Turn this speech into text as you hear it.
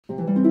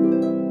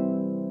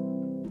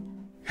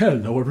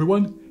Hello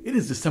everyone, it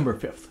is December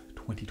 5th,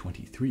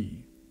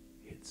 2023.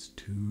 It's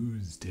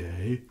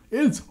Tuesday.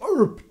 It's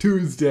Harp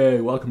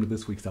Tuesday. Welcome to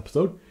this week's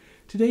episode.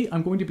 Today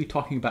I'm going to be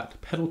talking about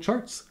pedal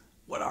charts.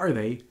 What are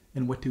they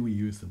and what do we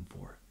use them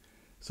for?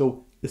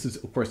 So this is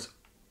of course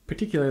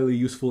particularly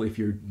useful if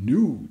you're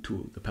new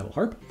to the pedal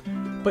harp,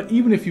 but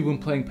even if you've been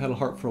playing pedal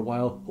harp for a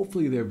while,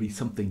 hopefully there'll be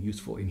something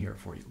useful in here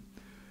for you.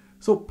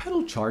 So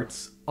pedal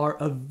charts are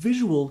a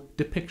visual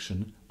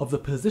depiction of the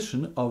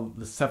position of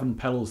the 7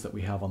 pedals that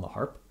we have on the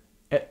harp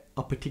at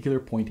a particular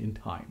point in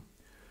time.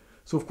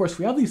 So of course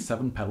we have these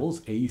 7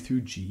 pedals, A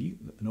through G,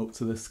 the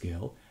notes of the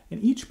scale,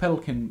 and each pedal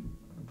can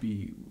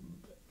be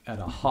at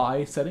a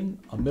high setting,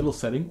 a middle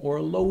setting, or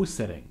a low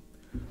setting.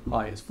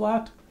 High is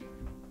flat,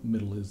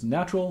 middle is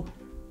natural,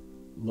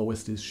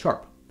 lowest is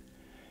sharp.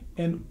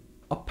 And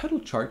a pedal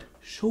chart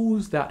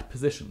shows that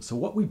position. So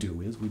what we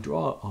do is we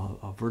draw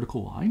a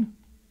vertical line,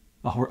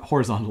 a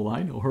horizontal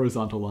line,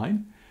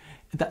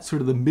 and that's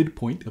sort of the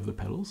midpoint of the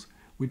pedals.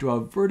 We draw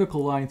a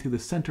vertical line through the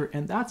center,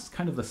 and that's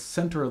kind of the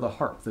center of the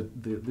harp,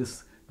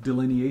 this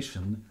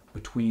delineation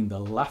between the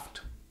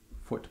left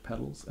foot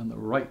pedals and the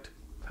right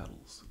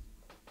pedals.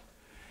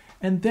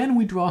 And then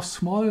we draw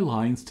smaller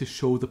lines to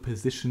show the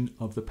position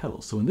of the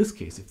pedals. So in this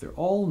case, if they're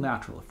all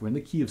natural, if we're in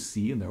the key of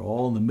C and they're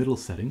all in the middle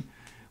setting,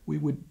 we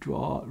would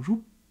draw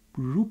roop,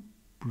 roop,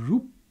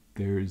 roop.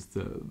 There's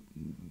the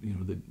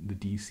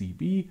D, C,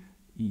 B,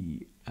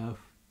 E, F,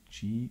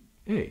 G,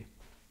 A,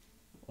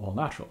 all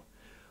natural.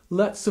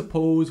 Let's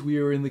suppose we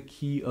are in the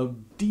key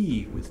of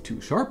D with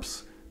 2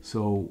 sharps.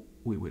 So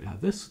we would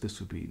have this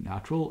would be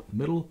natural,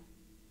 middle,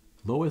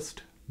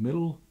 lowest,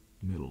 middle,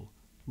 middle,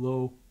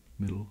 low,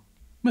 middle,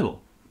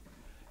 middle,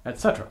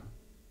 etc.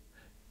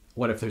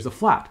 What if there's a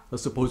flat?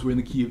 Let's suppose we're in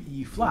the key of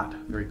E flat,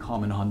 very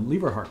common on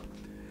lever harp,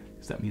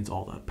 because that means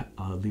all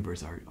the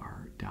levers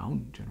are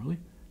down generally.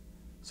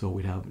 So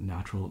we'd have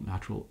natural,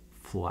 natural,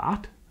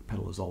 flat. The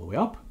pedal is all the way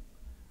up,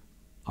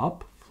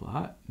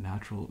 flat,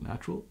 natural,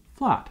 natural,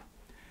 flat.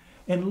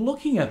 And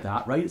looking at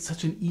that, right, it's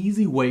such an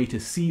easy way to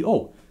see,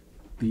 oh,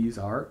 these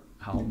are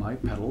how my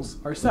pedals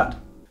are set.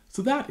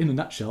 So that, in a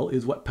nutshell,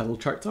 is what pedal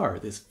charts are.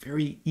 This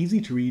very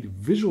easy to read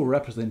visual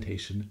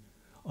representation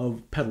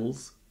of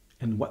pedals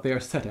and what they are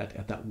set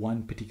at that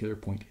one particular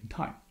point in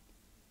time.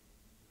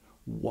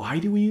 Why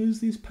do we use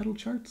these pedal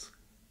charts?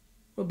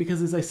 Well,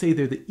 because as I say,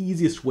 they're the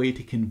easiest way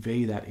to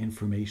convey that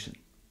information.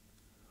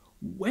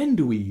 When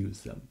do we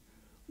use them?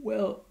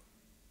 Well,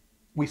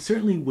 we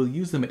certainly will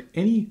use them at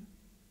any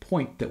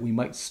point that we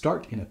might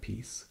start in a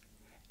piece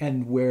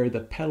and where the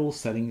pedal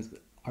settings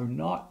are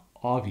not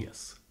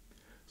obvious.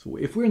 So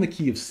if we're in the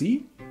key of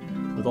C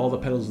with all the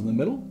pedals in the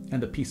middle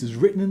and the piece is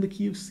written in the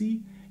key of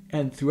C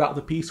and throughout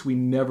the piece we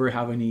never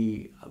have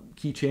any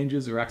key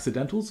changes or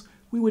accidentals,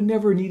 we would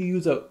never need to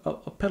use a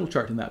pedal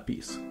chart in that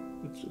piece.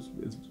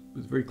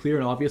 It's very clear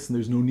and obvious and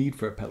there's no need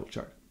for a pedal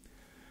chart.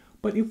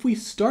 But if we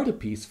start a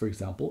piece, for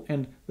example,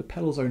 and the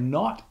pedals are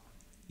not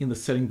in the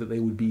setting that they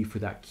would be for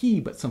that key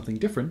but something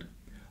different,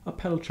 a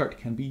pedal chart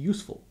can be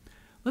useful.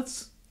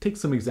 Let's take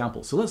some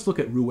examples. So let's look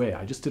at Roue.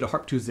 I just did a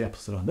Harp Tuesday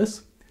episode on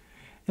this.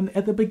 And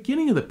at the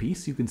beginning of the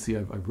piece, you can see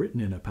I've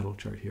written in a pedal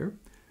chart here.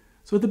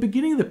 So at the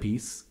beginning of the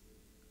piece,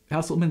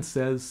 Hasselman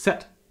says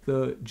set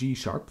the G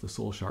sharp, the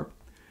sole sharp.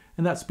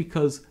 And that's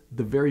because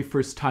the very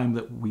first time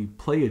that we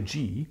play a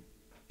G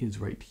is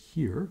right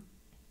here,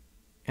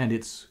 and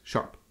it's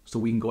sharp. So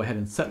we can go ahead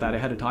and set that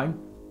ahead of time.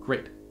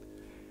 Great.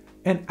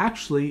 And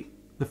actually,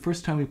 the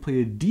first time we play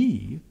a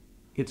D,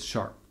 it's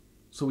sharp.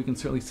 So we can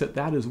certainly set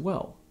that as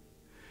well.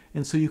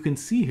 And so you can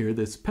see here,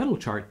 this pedal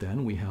chart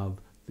then, we have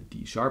the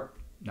D sharp,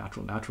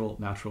 natural, natural,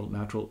 natural,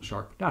 natural,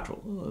 sharp,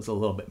 natural. Well, it's a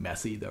little bit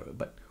messy there,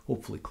 but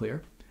hopefully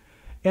clear.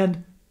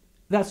 And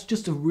that's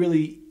just a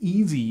really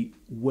easy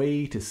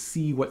way to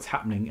see what's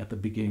happening at the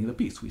beginning of the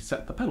piece. We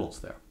set the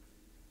pedals there.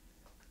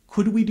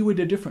 Could we do it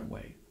a different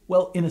way?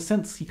 Well, in a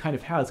sense, he kind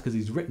of has, because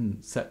he's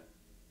written set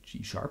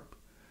G sharp.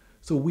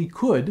 So we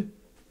could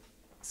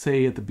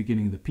say at the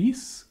beginning of the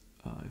piece,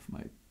 if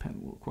my pen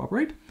will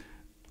cooperate,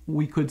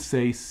 we could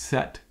say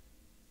set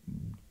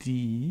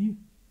D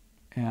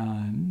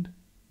and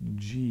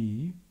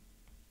G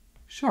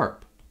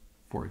sharp,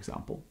 for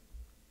example.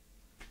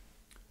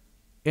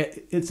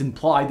 It's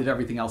implied that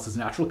everything else is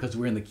natural because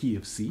we're in the key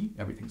of C,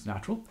 everything's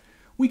natural.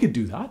 We could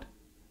do that.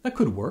 That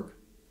could work.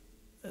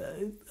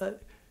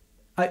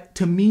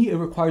 To me, it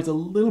requires a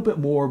little bit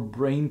more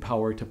brain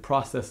power to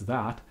process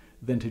that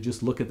than to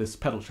just look at this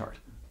pedal chart.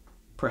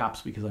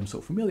 Perhaps because I'm so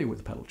familiar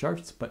with pedal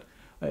charts, but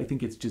I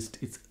think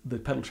the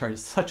pedal chart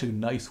is such a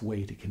nice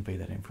way to convey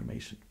that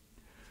information.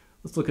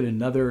 Let's look at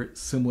another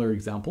similar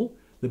example,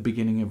 the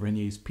beginning of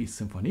René's Piece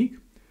Symphonique.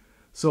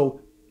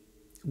 So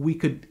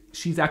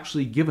she's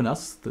actually given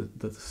us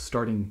the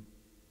starting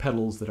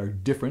pedals that are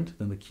different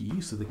than the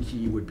key. So the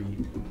key would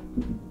be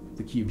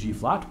the key of G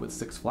flat with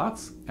 6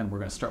 flats, and we're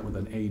going to start with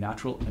an A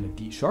natural and a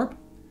D sharp.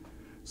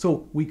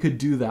 So we could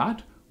do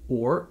that,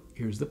 or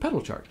here's the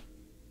pedal chart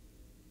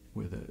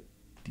with a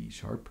D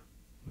sharp,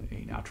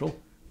 A natural,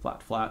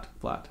 flat, flat,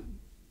 flat,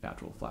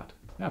 natural, flat,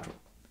 natural.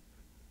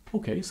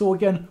 Okay, so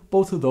again,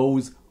 both of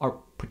those are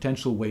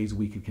potential ways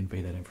we could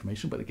convey that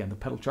information. But again, the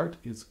pedal chart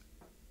is,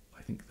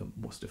 I think, the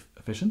most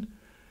efficient.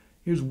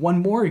 Here's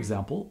one more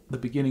example, the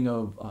beginning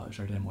of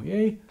Jardin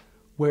Moyer,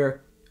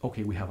 where,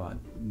 okay, we have a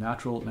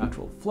natural,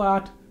 natural,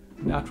 flat,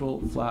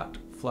 natural, flat,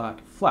 flat,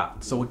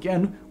 flat. So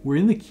again, we're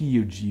in the key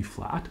of G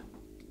flat.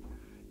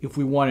 If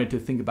we wanted to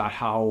think about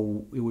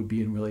how it would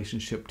be in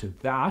relationship to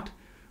that,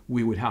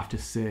 we would have to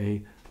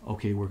say,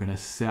 okay, we're going to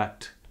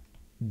set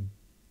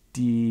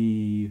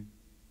D,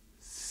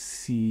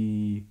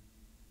 C,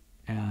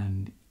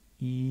 and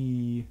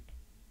E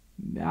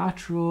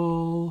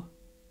natural,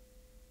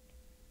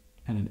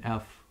 and an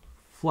F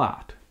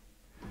flat.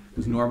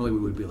 Because normally we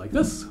would be like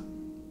this,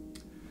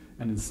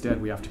 and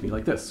instead we have to be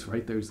like this,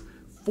 right? There's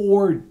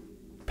 4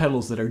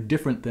 pedals that are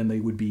different than they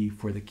would be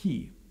for the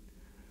key.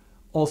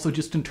 Also,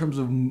 just in terms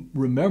of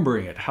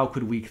remembering it, how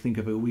could we think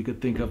of it? We could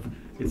think of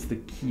it's the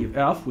key of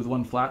F with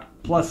 1 flat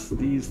plus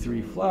these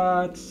 3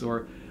 flats,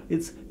 or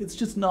it's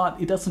just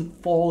not, it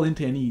doesn't fall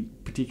into any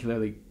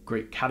particularly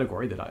great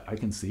category that I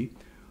can see.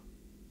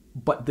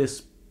 But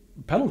this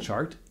pedal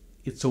chart,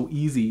 it's so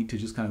easy to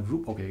just kind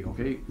of, okay,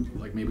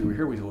 like maybe we're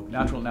here, we go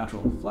natural,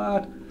 natural,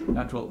 flat,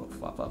 natural,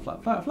 flat, flat,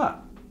 flat, flat, flat.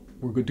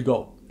 We're good to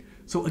go.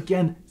 So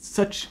again,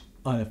 such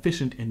an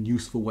efficient and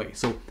useful way.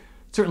 So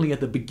certainly at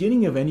the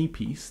beginning of any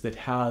piece that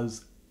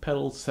has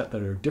pedals set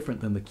that are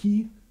different than the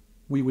key,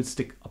 we would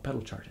stick a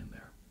pedal chart in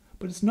there.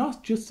 But it's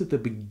not just at the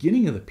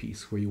beginning of the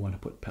piece where you want to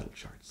put pedal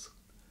charts.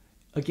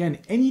 Again,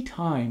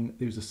 anytime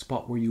there's a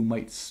spot where you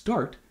might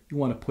start, you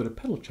want to put a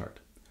pedal chart.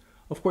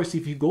 Of course,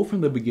 if you go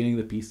from the beginning of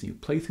the piece and you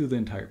play through the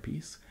entire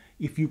piece,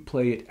 if you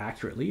play it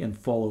accurately and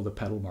follow the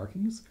pedal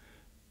markings,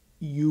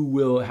 you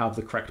will have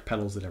the correct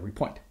pedals at every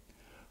point.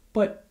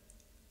 But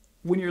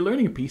when you're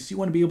learning a piece, you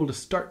want to be able to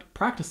start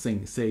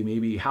practicing, say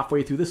maybe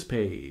halfway through this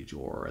page,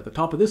 or at the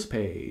top of this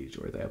page,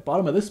 or the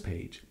bottom of this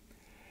page.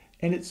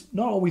 And it's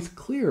not always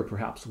clear,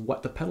 perhaps,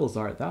 what the pedals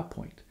are at that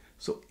point.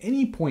 So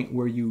any point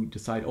where you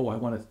decide, oh, I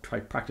want to try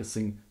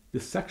practicing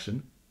this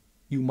section,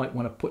 you might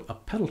want to put a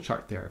pedal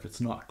chart there if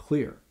it's not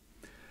clear.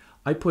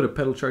 I put a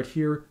pedal chart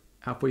here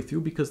halfway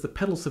through because the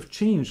pedals have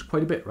changed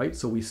quite a bit, right?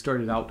 So we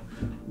started out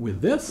with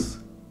this,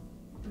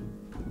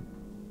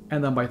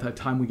 and then by the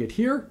time we get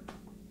here,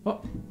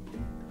 oh,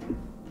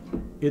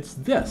 it's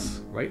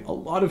this, right? A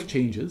lot of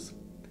changes.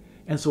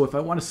 And so if I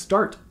want to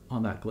start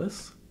on that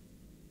gliss,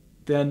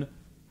 then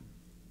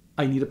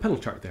I need a pedal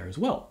chart there as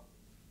well.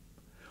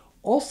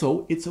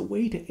 Also, it's a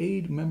way to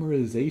aid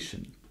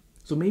memorization.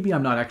 So maybe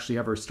I'm not actually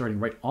ever starting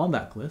right on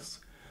that gliss,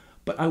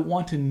 but I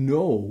want to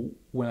know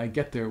when I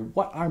get there,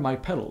 what are my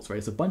pedals, right?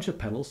 It's a bunch of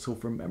pedals, so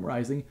for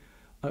memorizing,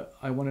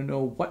 I want to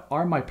know what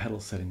are my pedal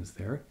settings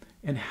there,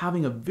 and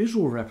having a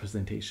visual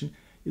representation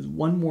is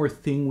one more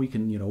thing we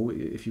can,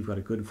 if you've got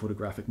a good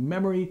photographic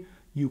memory,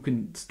 you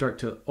can start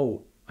to,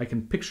 oh, I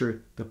can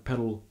picture the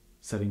pedal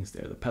settings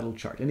there, the pedal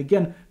chart. And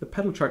again, the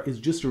pedal chart is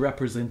just a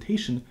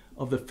representation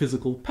of the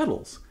physical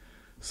pedals.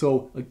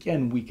 So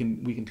again, we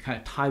can kind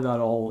of tie that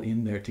all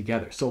in there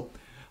together. So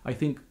I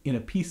think in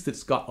a piece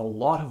that's got a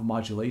lot of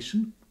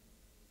modulation,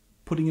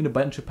 putting in a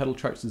bunch of pedal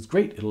charts is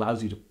great. It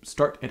allows you to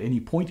start at any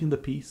point in the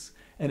piece,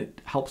 and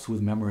it helps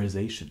with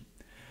memorization.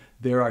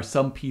 There are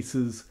some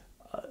pieces,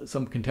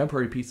 some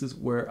contemporary pieces,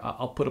 where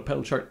I'll put a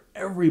pedal chart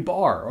every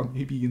bar, or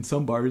maybe in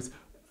some bars,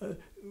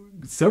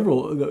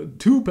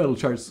 two pedal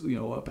charts,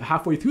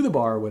 halfway through the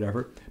bar or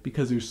whatever,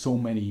 because there's so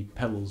many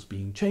pedals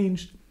being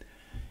changed.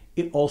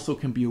 It also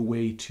can be a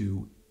way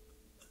to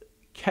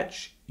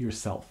catch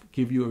yourself,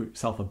 give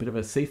yourself a bit of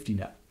a safety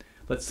net.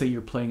 Let's say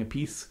you're playing a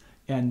piece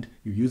and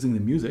you're using the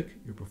music,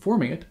 you're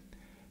performing it.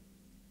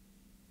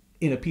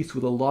 In a piece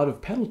with a lot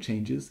of pedal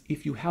changes,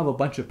 if you have a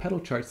bunch of pedal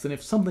charts, then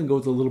if something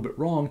goes a little bit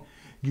wrong,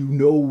 you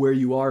know where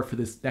you are for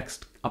this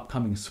next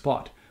upcoming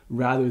spot,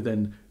 rather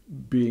than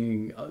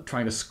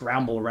trying to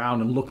scramble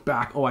around and look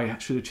back, oh, I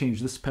should have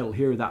changed this pedal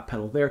here, that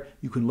pedal there.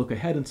 You can look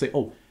ahead and say,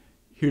 oh,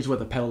 here's what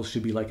the pedals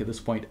should be like at this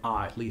point.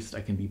 At least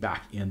I can be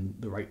back in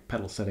the right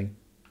pedal setting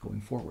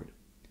going forward.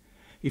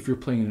 If you're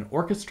playing in an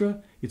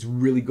orchestra, it's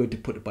really good to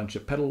put a bunch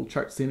of pedal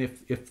charts in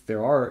if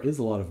there is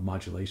a lot of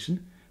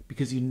modulation,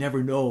 because you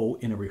never know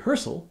in a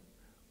rehearsal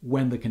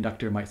when the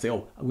conductor might say,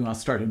 oh, we want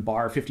to start in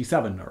bar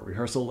 57 or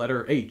rehearsal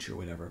letter H or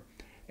whatever.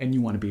 And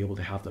you want to be able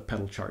to have the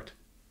pedal chart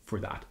for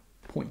that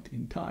point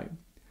in time.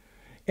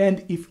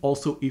 And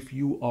if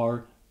you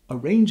are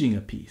arranging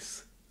a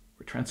piece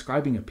or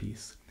transcribing a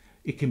piece,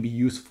 it can be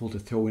useful to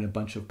throw in a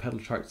bunch of pedal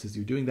charts as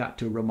you're doing that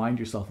to remind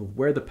yourself of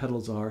where the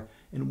pedals are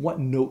and what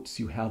notes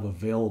you have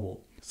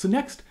available. So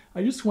next,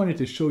 I just wanted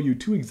to show you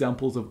two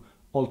examples of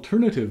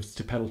alternatives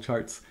to pedal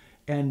charts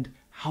and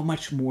how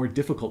much more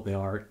difficult they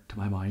are, to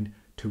my mind,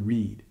 to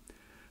read.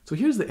 So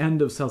here's the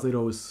end of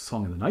Salzato's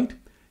Song of the Night,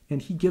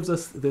 and he gives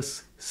us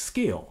this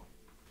scale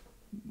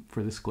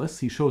for this gliss.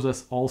 He shows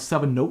us all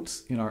 7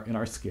 notes in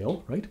our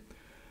scale, right?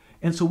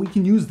 And so we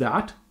can use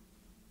that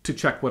to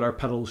check what our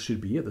pedals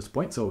should be at this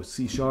point. So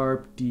C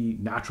sharp, D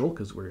natural,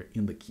 because we're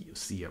in the key of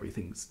C,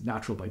 everything's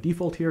natural by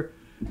default here.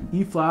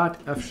 E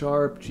flat, F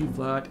sharp, G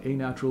flat, A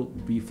natural,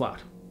 B flat.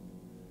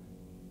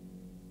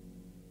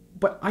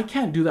 But I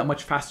can't do that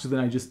much faster than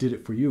I just did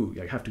it for you.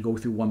 I have to go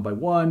through one by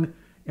one,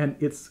 and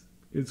it's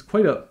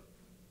quite a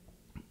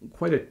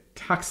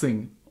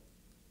taxing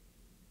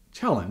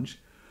challenge.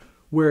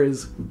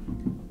 Whereas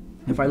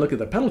if I look at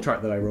the pedal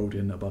chart that I wrote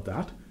in above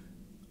that,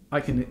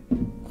 I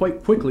can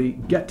quite quickly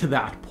get to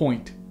that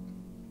point.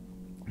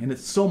 And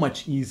it's so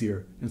much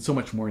easier and so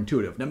much more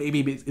intuitive. Now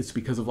maybe it's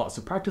because of lots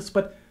of practice,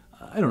 but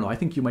I don't know. I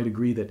think you might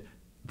agree that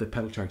the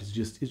pedal chart is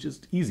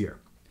just easier.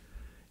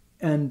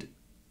 And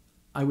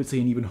I would say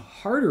an even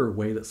harder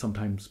way that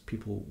sometimes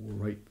people will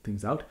write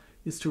things out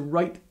is to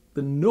write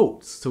the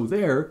notes. So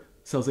there,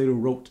 Salzedo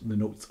wrote the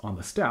notes on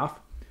the staff.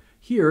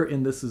 Here,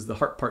 and this is the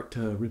harp part to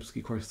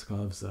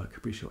Rimsky-Korsakov's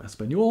Capriccio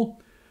Espagnol,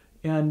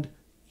 and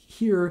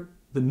here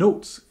the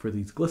notes for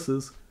these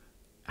glisses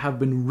have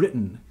been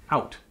written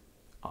out.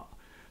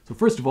 So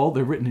first of all,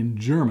 they're written in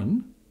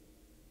German,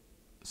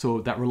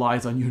 so that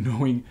relies on you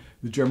knowing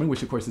the German,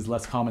 which of course is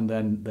less common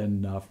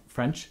than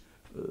French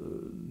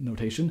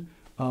notation.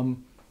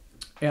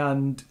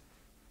 And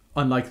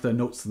unlike the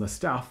notes in the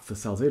staff, the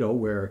Salzedo,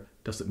 where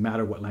it doesn't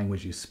matter what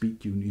language you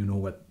speak, you know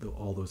what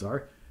all those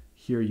are.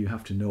 Here you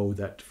have to know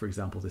that, for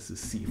example, this is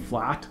C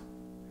flat,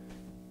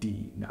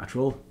 D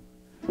natural,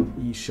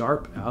 E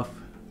sharp, F,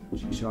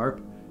 G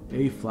sharp,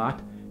 A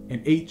flat,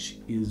 and H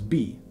is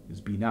B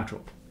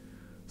natural.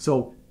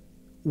 So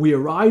we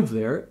arrive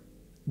there,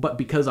 but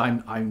because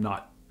I'm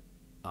not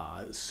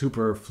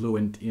super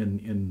fluent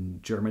in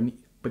German,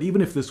 but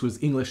even if this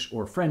was English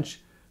or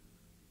French,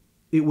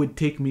 it would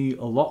take me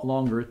a lot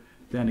longer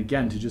than,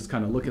 again, to just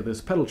kind of look at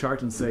this pedal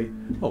chart and say,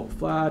 oh,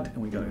 flat, and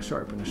we got a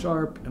sharp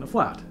and a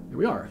flat. Here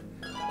we are.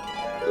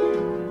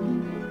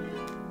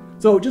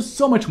 So just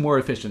so much more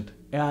efficient.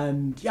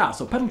 And yeah,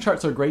 so pedal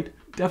charts are great.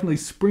 Definitely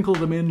sprinkle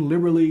them in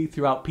liberally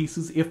throughout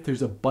pieces if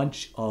there's a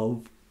bunch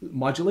of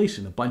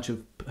modulation, a bunch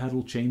of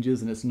pedal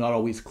changes, and it's not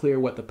always clear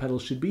what the pedal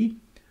should be.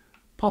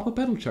 Pop a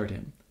pedal chart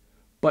in.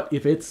 But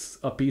if it's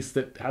a piece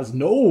that has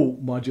no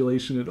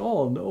modulation at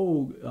all,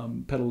 no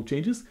pedal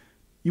changes,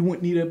 you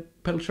won't need a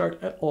pedal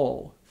chart at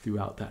all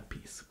throughout that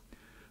piece.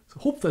 So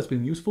hope that's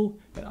been useful,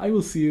 and I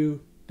will see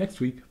you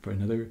next week for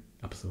another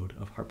episode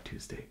of Harp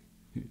Tuesday.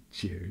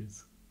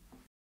 Cheers.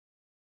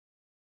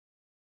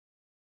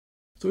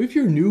 So if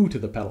you're new to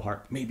the pedal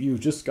harp, maybe you've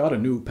just got a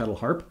new pedal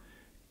harp,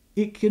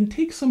 it can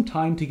take some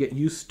time to get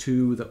used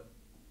to the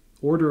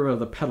order of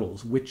the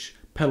pedals, which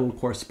pedal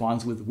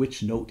corresponds with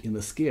which note in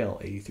the scale,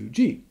 A through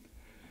G.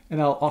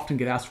 And I'll often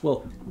get asked,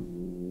 well,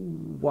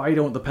 why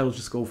don't the pedals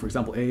just go, for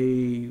example,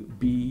 A,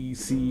 B,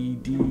 C,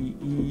 D,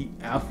 E,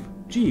 F,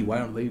 G? Why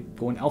don't they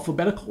go in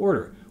alphabetical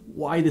order?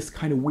 Why this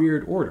kind of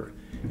weird order?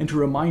 And to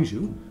remind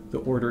you, the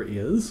order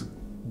is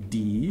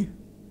D,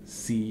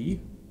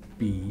 C,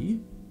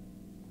 B,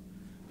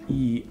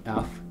 E,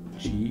 F,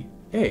 G,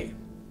 A.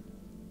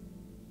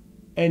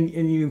 And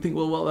you can think,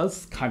 well,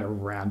 that's kind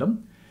of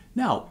random.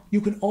 Now,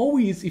 you can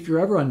always, if you're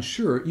ever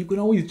unsure, you can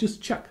always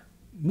just check.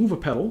 Move a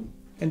pedal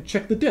and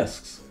check the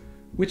discs.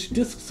 Which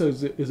discs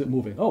is it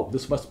moving? Oh,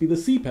 this must be the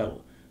C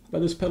pedal. By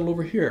this pedal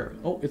over here.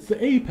 Oh, it's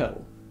the A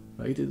pedal.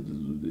 Right? It's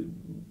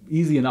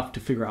easy enough to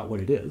figure out what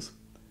it is.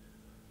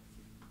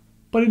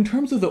 But in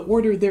terms of the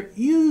order, there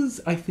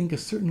is, I think, a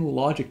certain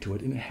logic to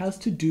it, and it has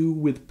to do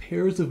with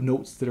pairs of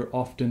notes that are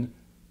often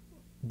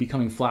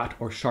becoming flat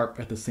or sharp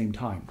at the same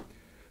time.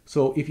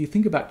 So if you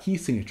think about key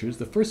signatures,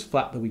 the first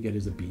flat that we get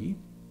is a B,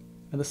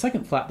 and the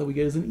second flat that we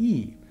get is an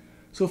E.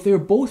 So if they're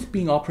both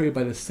being operated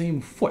by the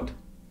same foot,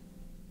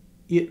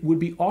 it would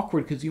be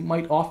awkward because you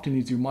might often,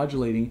 as you're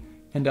modulating,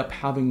 end up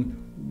having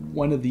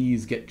one of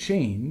these get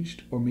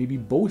changed, or maybe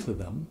both of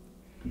them,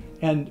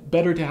 and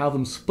better to have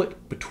them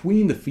split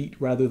between the feet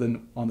rather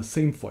than on the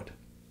same foot.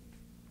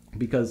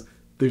 Because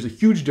there's a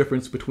huge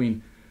difference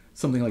between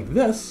something like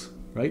this,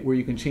 right, where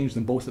you can change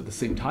them both at the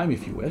same time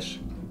if you wish,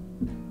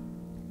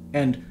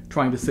 and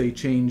trying to, say,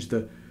 change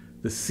the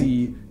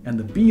C and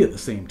the B at the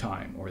same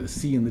time, or the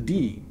C and the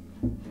D,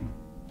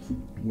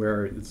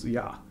 where it's,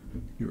 yeah,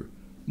 you're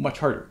much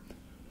harder.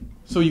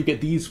 So you get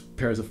these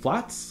pairs of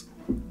flats.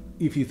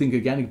 If you think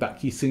again about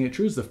key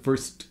signatures, the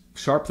first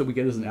sharp that we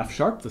get is an F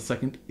sharp, the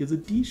second is a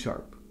D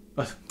sharp.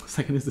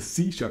 Second is a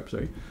C sharp,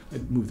 sorry. I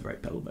moved the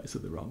right pedal, but I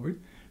said the wrong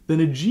word. Then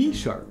a G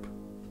sharp,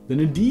 then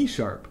a D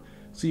sharp.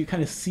 So you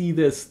kind of see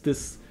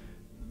this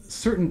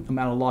certain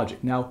amount of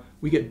logic. Now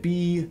we get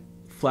B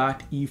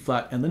flat, E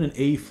flat, and then an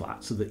A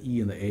flat, so the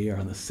E and the A are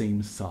on the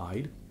same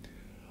side.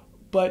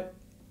 But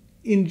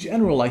in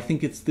general, I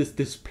think it's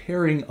this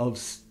pairing of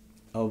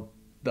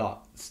the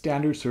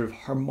standard sort of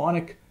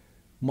harmonic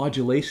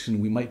modulation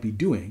we might be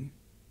doing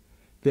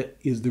that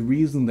is the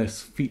reason the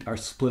feet are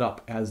split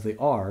up as they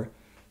are,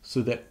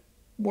 so that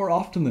more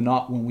often than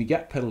not, when we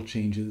get pedal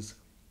changes,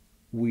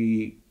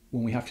 when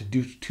we have to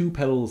do two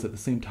pedals at the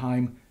same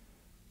time,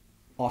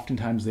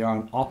 oftentimes they are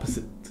on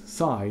opposite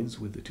sides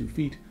with the 2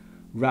 feet,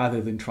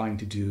 rather than trying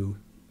to do,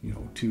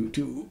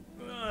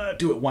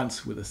 do it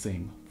once with the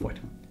same foot.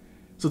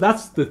 So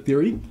that's the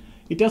theory.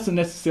 It doesn't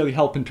necessarily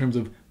help in terms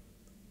of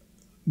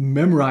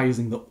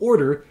memorizing the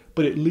order,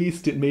 but at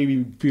least it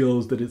maybe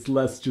feels that it's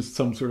less just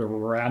some sort of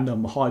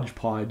random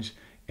hodgepodge,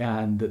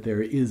 and that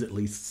there is at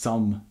least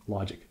some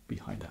logic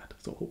behind that.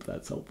 So hope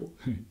that's helpful.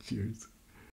 Cheers.